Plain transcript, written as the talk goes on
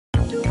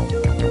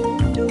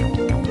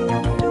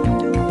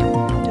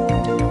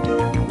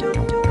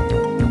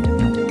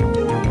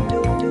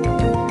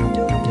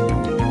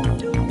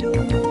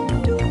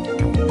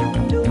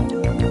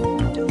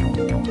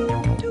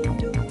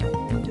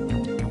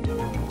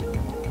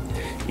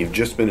You've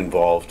just been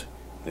involved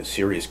in a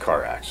serious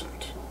car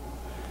accident.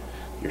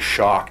 You're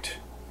shocked,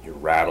 you're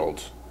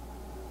rattled.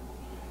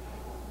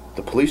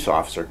 The police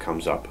officer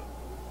comes up,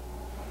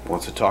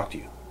 wants to talk to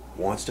you,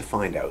 wants to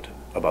find out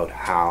about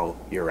how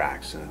your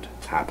accident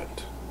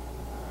happened.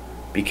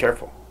 Be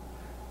careful.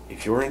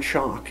 If you're in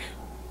shock,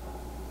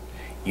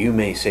 you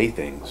may say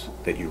things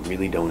that you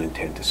really don't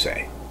intend to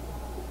say.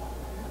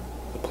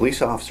 The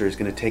police officer is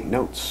going to take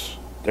notes.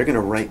 They're going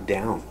to write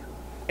down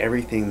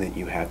everything that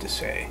you had to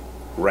say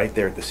right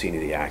there at the scene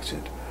of the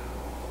accident.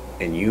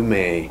 And you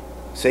may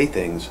say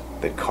things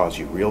that cause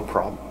you real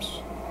problems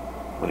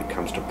when it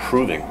comes to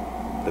proving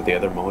that the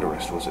other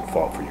motorist was at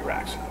fault for your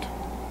accident.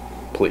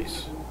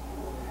 Please,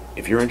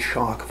 if you're in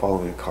shock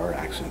following a car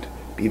accident,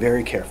 be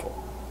very careful.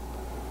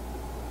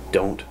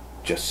 Don't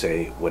just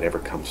say whatever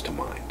comes to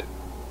mind.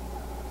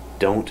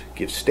 Don't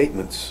give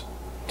statements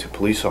to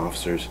police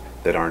officers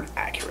that aren't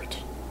accurate.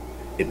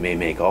 It may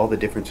make all the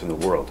difference in the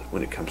world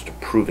when it comes to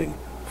proving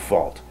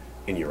fault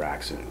in your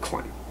accident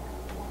claim.